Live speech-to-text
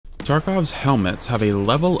Tarkov's helmets have a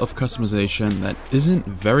level of customization that isn't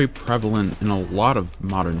very prevalent in a lot of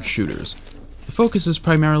modern shooters. The focus is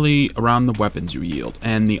primarily around the weapons you wield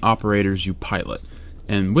and the operators you pilot,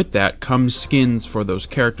 and with that comes skins for those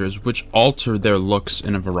characters which alter their looks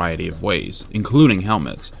in a variety of ways, including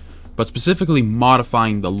helmets. But specifically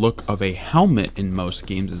modifying the look of a helmet in most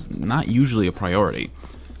games is not usually a priority.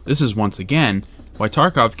 This is once again why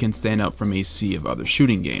Tarkov can stand out from a sea of other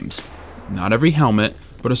shooting games. Not every helmet,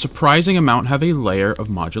 but a surprising amount have a layer of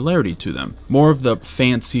modularity to them. More of the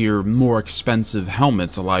fancier, more expensive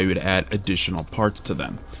helmets allow you to add additional parts to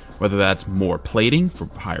them, whether that's more plating for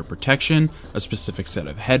higher protection, a specific set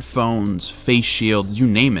of headphones, face shields, you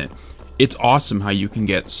name it. It's awesome how you can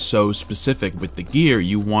get so specific with the gear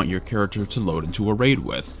you want your character to load into a raid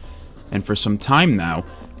with. And for some time now,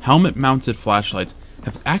 helmet-mounted flashlights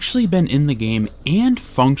have actually been in the game and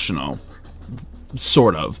functional.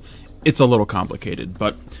 Sort of. It's a little complicated,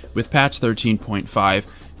 but with patch 13.5,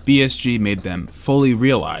 BSG made them fully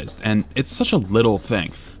realized, and it's such a little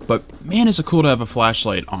thing, but man is it cool to have a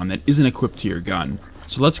flashlight on that isn't equipped to your gun.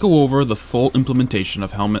 So let's go over the full implementation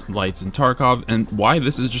of helmet lights in Tarkov and why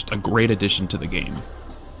this is just a great addition to the game.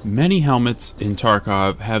 Many helmets in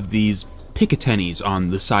Tarkov have these picatinnies on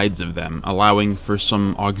the sides of them, allowing for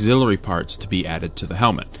some auxiliary parts to be added to the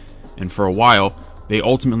helmet, and for a while, they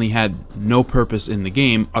ultimately had no purpose in the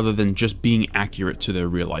game other than just being accurate to their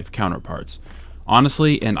real-life counterparts.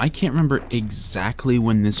 Honestly, and I can't remember exactly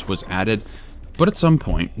when this was added, but at some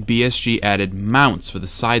point, BSG added mounts for the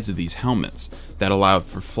sides of these helmets that allowed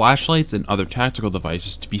for flashlights and other tactical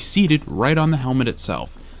devices to be seated right on the helmet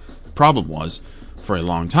itself. The problem was, for a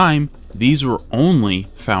long time, these were only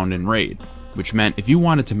found in Raid, which meant if you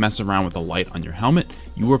wanted to mess around with a light on your helmet,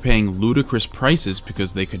 you were paying ludicrous prices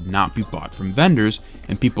because they could not be bought from vendors,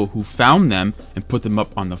 and people who found them and put them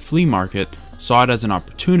up on the flea market saw it as an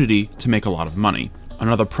opportunity to make a lot of money.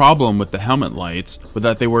 Another problem with the helmet lights was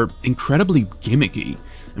that they were incredibly gimmicky,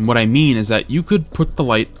 and what I mean is that you could put the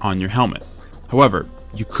light on your helmet. However,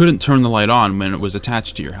 you couldn't turn the light on when it was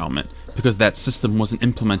attached to your helmet, because that system wasn't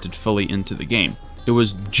implemented fully into the game. It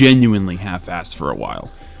was genuinely half-assed for a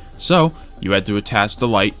while. So, you had to attach the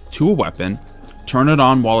light to a weapon, turn it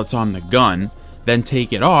on while it's on the gun, then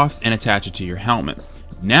take it off and attach it to your helmet.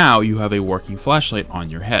 Now you have a working flashlight on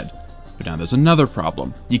your head. But now there's another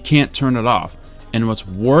problem. You can't turn it off. And what's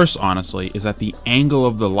worse, honestly, is that the angle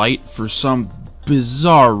of the light, for some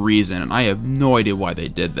bizarre reason, and I have no idea why they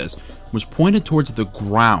did this, was pointed towards the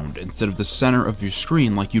ground instead of the center of your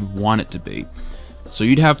screen like you'd want it to be. So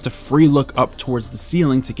you'd have to free look up towards the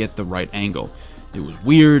ceiling to get the right angle. It was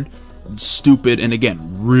weird, stupid, and again,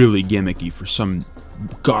 really gimmicky for some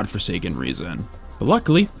godforsaken reason. But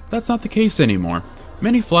luckily, that's not the case anymore.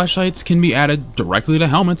 Many flashlights can be added directly to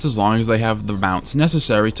helmets as long as they have the mounts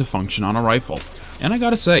necessary to function on a rifle. And I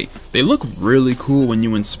gotta say, they look really cool when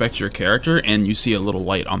you inspect your character and you see a little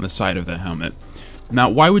light on the side of the helmet. Now,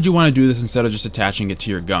 why would you want to do this instead of just attaching it to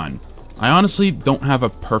your gun? I honestly don't have a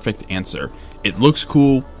perfect answer. It looks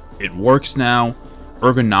cool, it works now,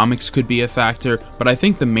 ergonomics could be a factor, but I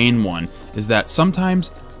think the main one is that sometimes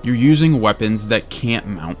you're using weapons that can't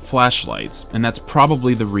mount flashlights, and that's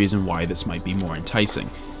probably the reason why this might be more enticing.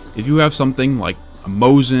 If you have something like a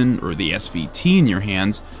Mosin or the SVT in your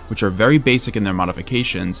hands, which are very basic in their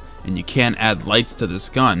modifications, and you can't add lights to this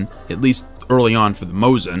gun, at least early on for the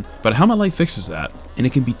Mosin, but a helmet light fixes that, and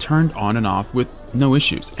it can be turned on and off with no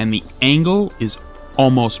issues, and the angle is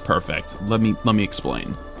almost perfect. Let me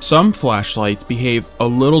explain. Some flashlights behave a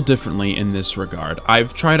little differently in this regard.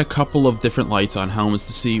 I've tried a couple of different lights on helmets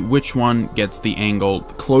to see which one gets the angle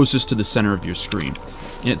closest to the center of your screen,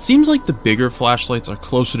 and it seems like the bigger flashlights are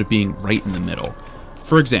closer to being right in the middle.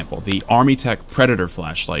 For example, the Army Tech Predator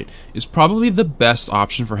flashlight is probably the best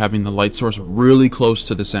option for having the light source really close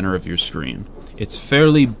to the center of your screen. It's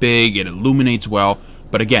fairly big, it illuminates well,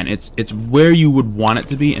 but again, it's where you would want it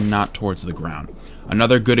to be and not towards the ground.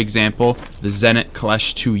 Another good example, the Zenit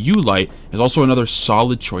Kalesh 2U light, is also another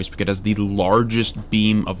solid choice because it has the largest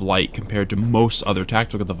beam of light compared to most other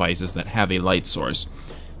tactical devices that have a light source.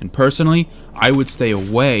 And personally, I would stay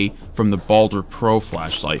away from the Balder Pro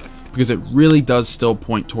flashlight because it really does still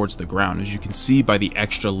point towards the ground, as you can see by the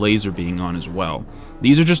extra laser being on as well.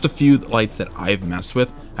 These are just a few lights that I've messed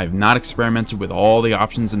with. I have not experimented with all the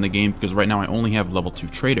options in the game because right now I only have level 2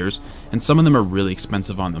 traders, and some of them are really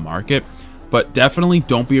expensive on the market. But definitely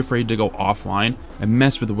don't be afraid to go offline and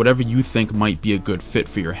mess with whatever you think might be a good fit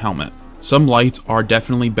for your helmet. Some lights are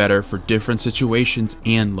definitely better for different situations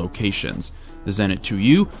and locations. The Zenit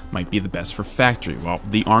 2U might be the best for factory, while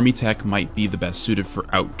the Army Tech might be the best suited for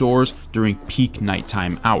outdoors during peak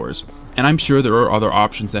nighttime hours. And I'm sure there are other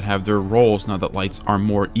options that have their roles now that lights are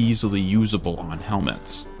more easily usable on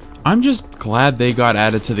helmets. I'm just glad they got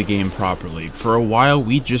added to the game properly. For a while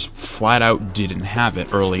we just flat out didn't have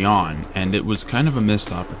it early on, and it was kind of a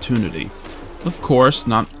missed opportunity. Of course,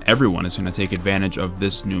 not everyone is going to take advantage of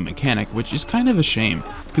this new mechanic, which is kind of a shame,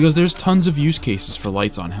 because there's tons of use cases for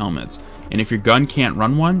lights on helmets, and if your gun can't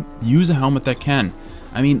run one, use a helmet that can.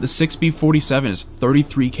 I mean, the 6B47 is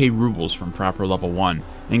 33k rubles from proper level 1,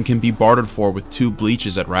 and can be bartered for with 2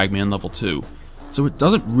 bleaches at Ragman level 2. So it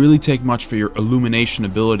doesn't really take much for your illumination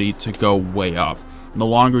ability to go way up. No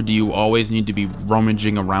longer do you always need to be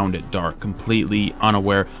rummaging around at dark, completely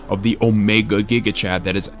unaware of the Omega Giga Chad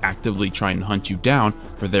that is actively trying to hunt you down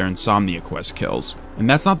for their Insomnia Quest kills. And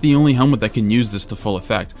that's not the only helmet that can use this to full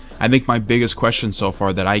effect. I think my biggest question so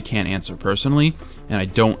far that I can't answer personally, and I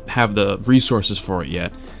don't have the resources for it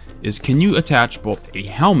yet, is can you attach both a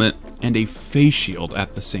helmet and a face shield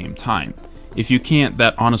at the same time? If you can't,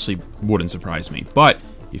 that honestly wouldn't surprise me, but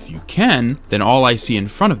if you can, then all I see in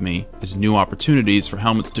front of me is new opportunities for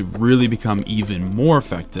helmets to really become even more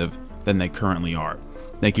effective than they currently are.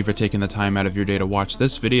 Thank you for taking the time out of your day to watch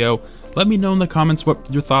this video. Let me know in the comments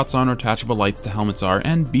what your thoughts on attachable lights to helmets are,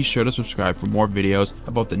 and be sure to subscribe for more videos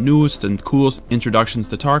about the newest and coolest introductions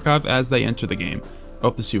to Tarkov as they enter the game. I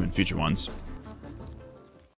hope to see you in future ones.